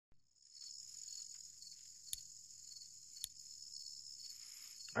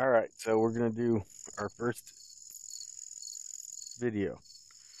All right, so we're going to do our first video.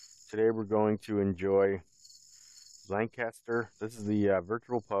 Today we're going to enjoy Lancaster. This is the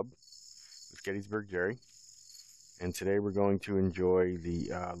virtual pub with Gettysburg Jerry. And today we're going to enjoy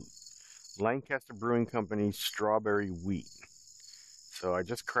the Lancaster Brewing Company Strawberry Wheat. So I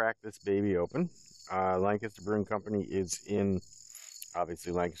just cracked this baby open. Lancaster Brewing Company is in,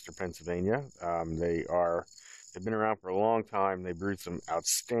 obviously, Lancaster, Pennsylvania. They've been around for a long time. They brew some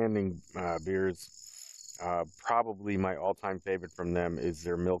outstanding beers. Probably my all-time favorite from them is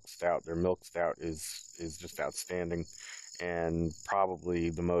their milk stout. Their milk stout is just outstanding, and probably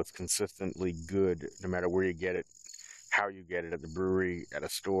the most consistently good, no matter where you get it, how you get it, at the brewery, at a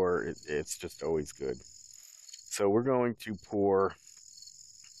store. It's just always good. So we're going to pour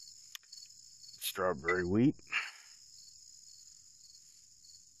strawberry wheat.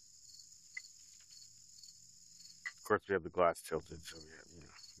 Of course, we have the glass tilted, so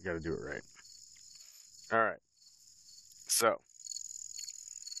we got to do it right. All right. So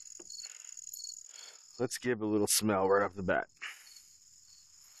let's give a little smell right off the bat.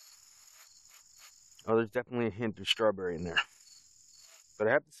 Oh, there's definitely a hint of strawberry in there, but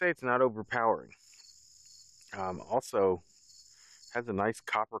I have to say it's not overpowering. Also, has a nice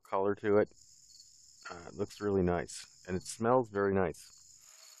copper color to it. It looks really nice, and it smells very nice.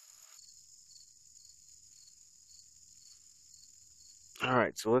 All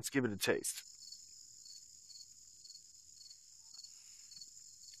right, so let's give it a taste.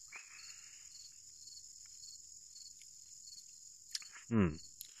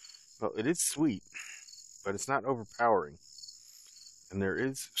 Well, it is sweet, but it's not overpowering, and there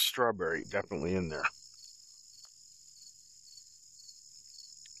is strawberry definitely in there.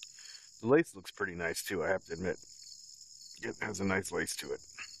 The lace looks pretty nice too, I have to admit. It has a nice lace to it.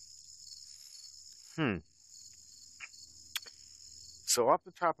 So off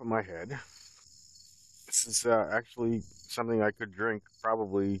the top of my head, this is actually something I could drink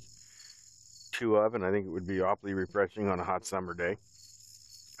probably two of, and I think it would be awfully refreshing on a hot summer day.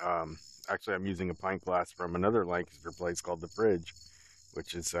 Actually, I'm using a pint glass from another Lancaster place called The Fridge,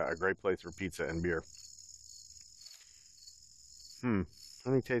 which is a great place for pizza and beer.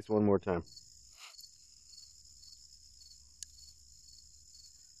 Let me taste one more time.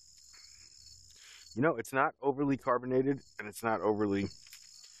 You know, it's not overly carbonated, and it's not overly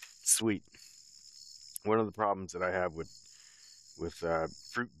sweet. One of the problems that I have with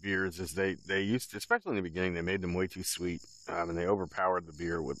fruit beers is they used to, especially in the beginning, they made them way too sweet, and they overpowered the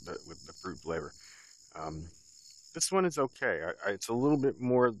beer with the fruit flavor. This one is okay. It's a little bit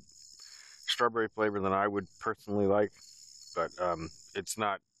more strawberry flavor than I would personally like, but it's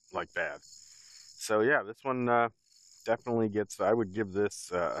not like bad. So yeah, this one definitely gets. I would give this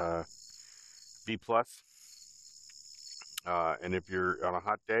B plus. And if you're on a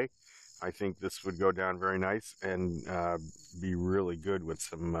hot day, I think this would go down very nice and be really good with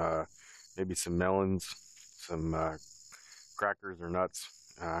some maybe some melons, some crackers or nuts.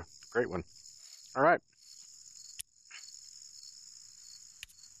 Great one. All right.